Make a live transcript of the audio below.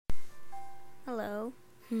Hello.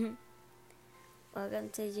 Welcome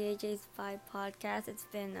to JJ's 5 podcast. It's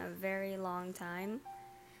been a very long time.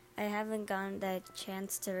 I haven't gotten that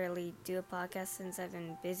chance to really do a podcast since I've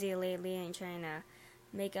been busy lately and trying to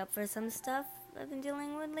make up for some stuff I've been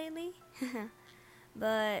dealing with lately.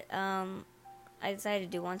 But I decided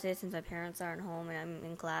to do one today since my parents aren't home and I'm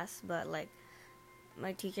in class, but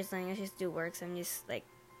my teacher's telling us just do work, so I'm just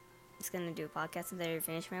gonna do a podcast since I already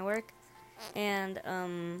finished my work. And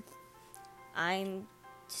I'm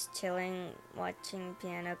just chilling, watching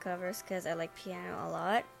piano covers because I like piano a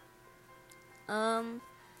lot.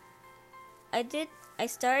 I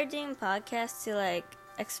started doing podcasts to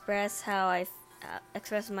express how I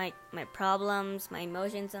express my problems, my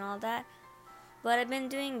emotions, and all that. But I've been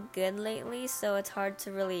doing good lately, so it's hard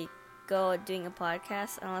to really go doing a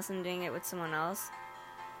podcast unless I'm doing it with someone else.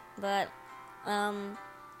 But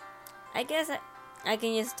I guess I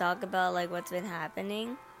can just talk about what's been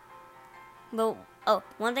happening. But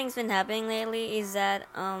one thing's been happening lately is that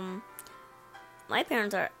my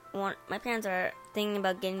parents are thinking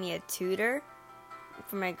about getting me a tutor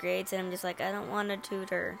for my grades, and I'm just like, I don't want a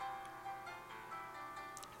tutor.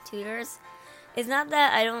 Tutors. It's not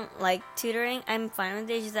that I don't like tutoring. I'm fine with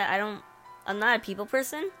it. It's just that I'm not a people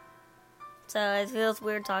person. So it feels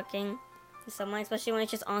weird talking to someone, especially when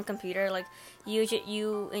it's just on computer. Like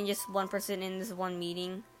you and just one person in this one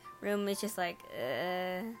meeting room. It's just like,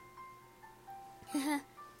 I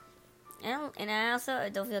also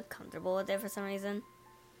don't feel comfortable with it for some reason.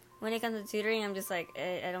 When it comes to tutoring, I'm just like,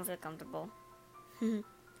 I don't feel comfortable.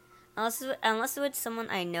 Unless with someone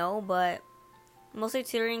I know, but mostly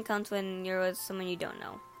tutoring comes when you're with someone you don't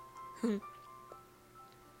know.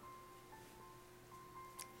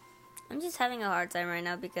 I'm just having a hard time right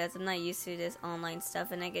now because I'm not used to this online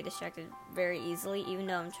stuff and I get distracted very easily, even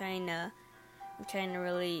though I'm trying to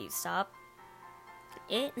really stop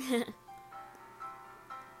it.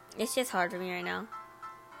 It's just hard for me right now.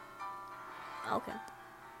 Okay.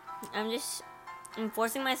 I'm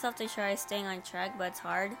forcing myself to try staying on track, but it's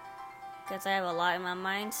hard because I have a lot in my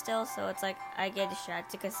mind still, so it's like I get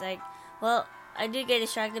distracted because I do get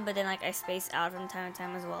distracted, but then I space out from time to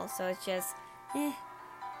time as well, so it's just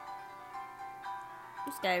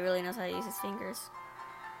This guy really knows how to use his fingers.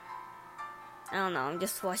 I don't know, I'm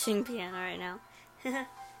just watching piano right now.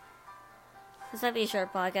 This might be a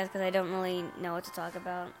short podcast because I don't really know what to talk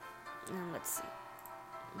about. Let's see.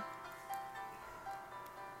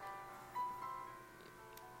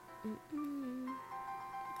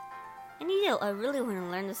 I really want to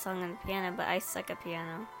learn the song on the piano, but I suck at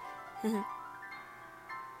piano.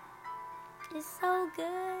 It's so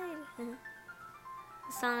good. The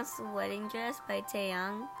song is Wedding Dress by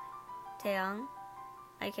Taeyang.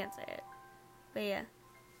 I can't say it. But yeah.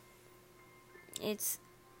 It's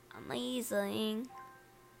amazing.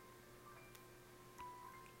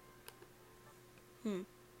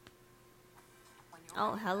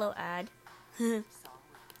 Oh, hello ad.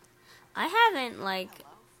 I haven't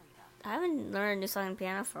learned a new song on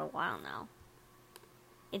piano for a while now.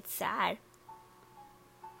 It's sad.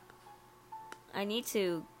 I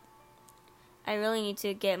really need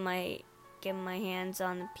to get my hands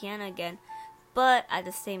on the piano again. But at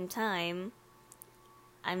the same time,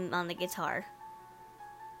 I'm on the guitar.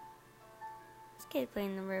 This kid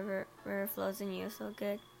playing the river flows in you so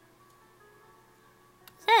good.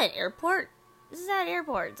 Is that an airport? This is at an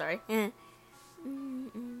airport, sorry. I'm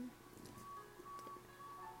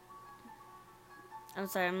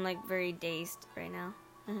sorry, I'm very dazed right now.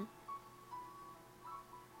 Oh,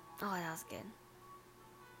 that was good.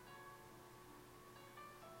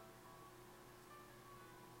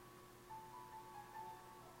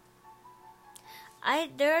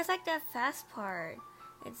 There's that fast part.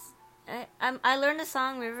 I learned the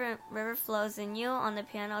song River Flows in You on the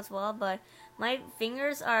piano as well, but my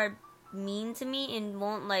fingers are mean to me and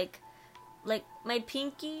won't like my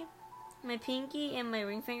pinky and my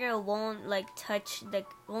ring finger won't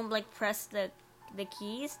press the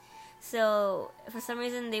keys. So for some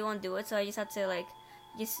reason they won't do it, so I just have to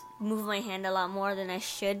just move my hand a lot more than I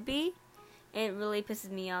should be. It really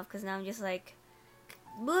pisses me off because now I'm just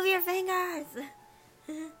move your fingers.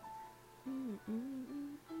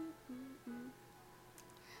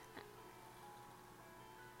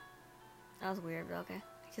 That was weird, but okay.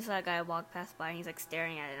 I just saw a guy walk past by and he's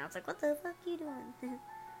staring at it, and I was like, what the fuck are you doing?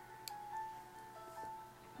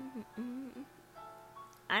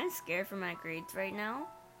 I'm scared for my grades right now,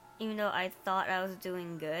 even though I thought I was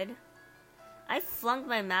doing good. I flunked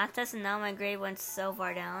my math test and now my grade went so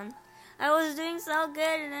far down. I was doing so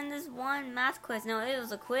good, and then this one math quiz, no, it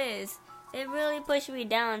was a quiz. It really pushed me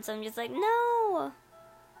down, so I'm just no!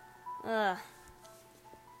 Ugh.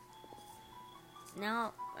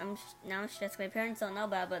 I'm stressed. My parents don't know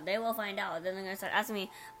about it, but they will find out. Then they're gonna start asking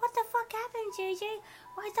me, "What the fuck happened, JJ?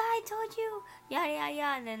 Well, I thought I told you."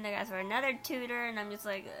 Yeah. And then they're gonna ask for another tutor, and I'm just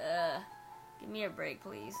like, give me a break,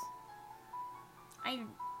 please. I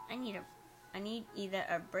need either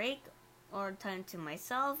a break or time to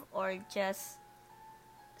myself, or just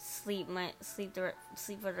sleep for the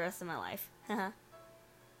rest of my life.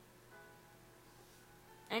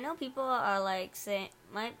 I know people are like saying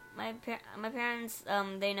my parents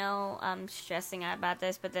they know I'm stressing out about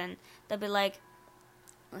this, but then they'll be like,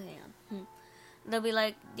 oh, hang on. They'll be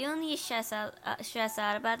like, you don't need to stress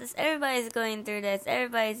out about this. Everybody's going through this.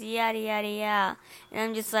 Everybody's yada yada yada. And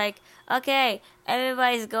I'm just like, okay,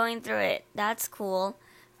 everybody's going through it. That's cool,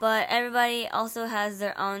 but everybody also has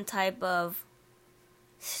their own type of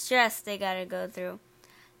stress they gotta go through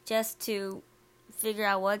just to figure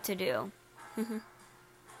out what to do.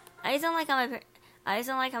 I just don't like how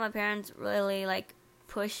my parents really like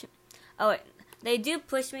push. Oh wait, they do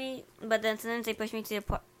push me, but then sometimes they push me to a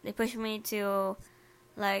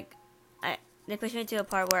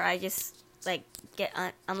part where I just like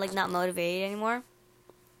I'm like not motivated anymore.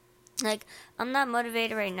 Like, I'm not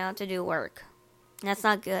motivated right now to do work. That's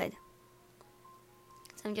not good.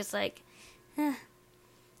 So I'm just like,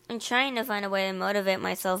 I'm trying to find a way to motivate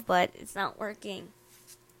myself, but it's not working.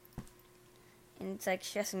 And it's like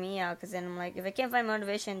stressing me out, because then I'm like, if I can't find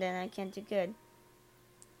motivation, then I can't do good.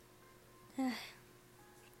 I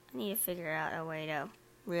need to figure out a way to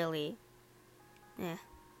really,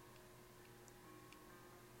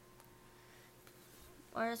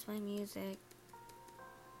 Where's my music?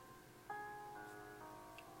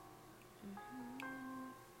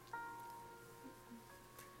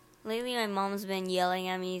 Lately, my mom's been yelling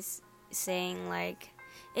at me, saying like,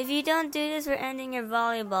 if you don't do this, we're ending your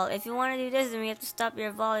volleyball. If you want to do this, then we have to stop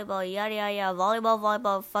your volleyball. Yada yada yada.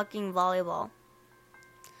 Volleyball, fucking volleyball.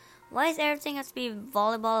 Why does everything have to be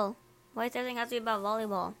volleyball? Why does everything have to be about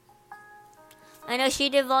volleyball? I know she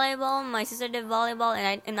did volleyball, my sister did volleyball,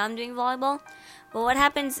 and I'm doing volleyball. But what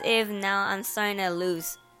happens if now I'm starting to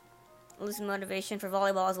lose motivation for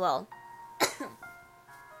volleyball as well?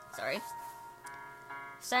 Sorry.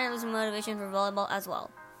 Starting to lose motivation for volleyball as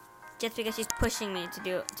well. Just because she's pushing me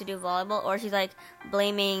to do volleyball, or she's like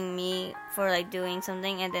blaming me for like doing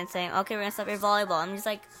something and then saying, okay, we're gonna stop your volleyball. I'm just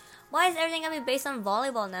like, why is everything gonna be based on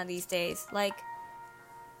volleyball now these days? Like,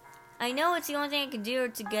 I know it's the only thing I can do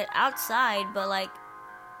to get outside, but like,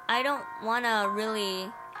 I don't really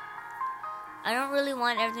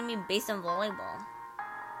want everything to be based on volleyball.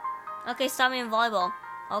 Okay, stop me in volleyball.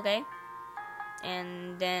 Okay.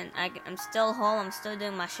 And then I'm still home, I'm still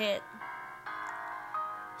doing my shit.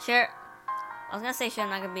 Sure, I was gonna say sure I'm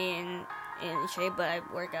not gonna be in shape, but I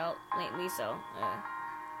work out lately, so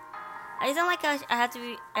I just don't like how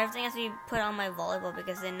everything has to be put on my volleyball,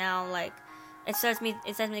 because then now like it starts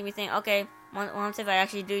making me think, okay, once if I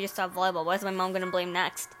actually do just stop volleyball, what is my mom gonna blame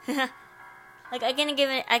next? Like I can give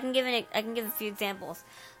a few examples.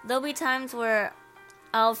 There'll be times where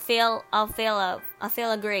I'll fail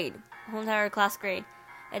a grade, a whole entire class grade,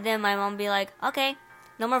 and then my mom will be like, okay,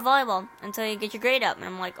 no more volleyball until you get your grade up. And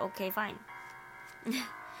I'm like, okay, fine.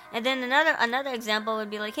 And then another example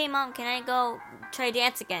would be like, hey mom, can I go try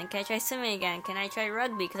dance again? Can I try swimming again? Can I try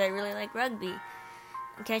rugby, because I really like rugby?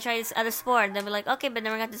 Can I try this other sport? And they'll be like, okay, but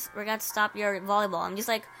then we're going to stop your volleyball. I'm just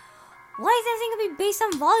like, why is everything going to be based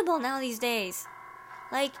on volleyball now these days?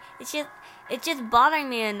 Like, it's just bothering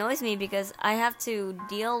me and annoys me, because I have to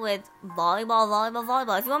deal with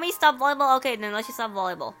volleyball. If you want me to stop volleyball, okay, then let's just stop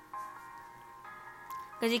volleyball.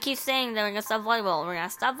 Because you keep saying that we're going to stop volleyball. We're going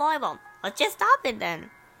to stop volleyball. Let's just stop it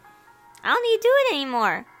then. I don't need to do it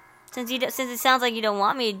anymore. Since it sounds like you don't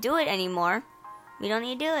want me to do it anymore, we don't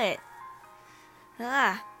need to do it.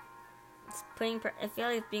 It's I feel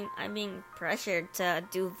like I'm being pressured to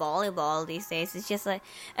do volleyball these days. It's just like,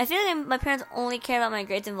 I feel like my parents only care about my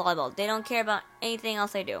grades in volleyball. They don't care about anything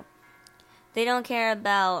else I do. They don't care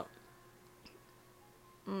about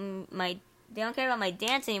my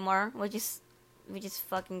dance anymore, which is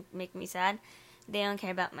fucking making me sad. They don't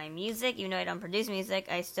care about my music, even though I don't produce music.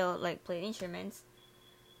 I still like play instruments.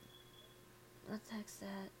 What the heck's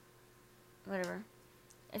that? Whatever.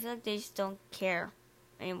 I feel like they just don't care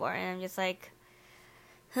anymore, and I'm just like,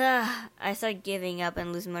 I start giving up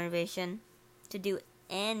and lose motivation to do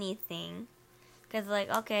anything. Cause like,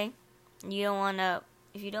 okay, if you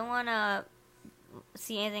don't wanna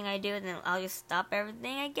see anything I do, then I'll just stop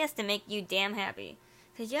everything, I guess, to make you damn happy.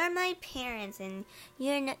 Cause you're my parents, and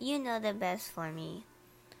you know the best for me.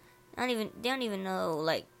 They don't even know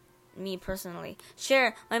like me personally.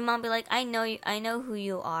 Sure, my mom be like, I know who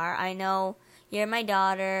you are. I know you're my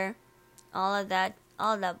daughter. all of that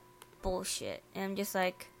bullshit. And I'm just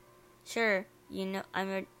like, sure,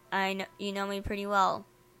 I know you know me pretty well.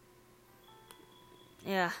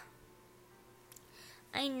 Yeah.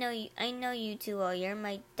 I know you too well. You're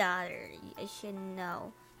my daughter. I should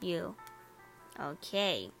know you.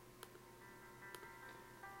 Okay.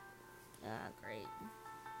 Great.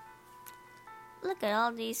 Look at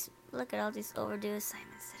all these overdue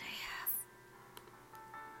assignments that I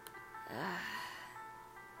have.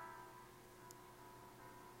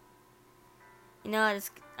 You know what?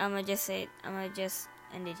 I'm gonna just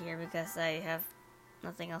end it here because I have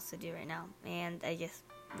nothing else to do right now, and I just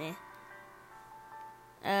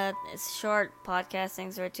it's a short podcast.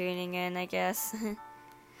 Thanks for tuning in, I guess.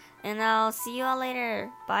 And I'll see you all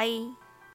later. Bye.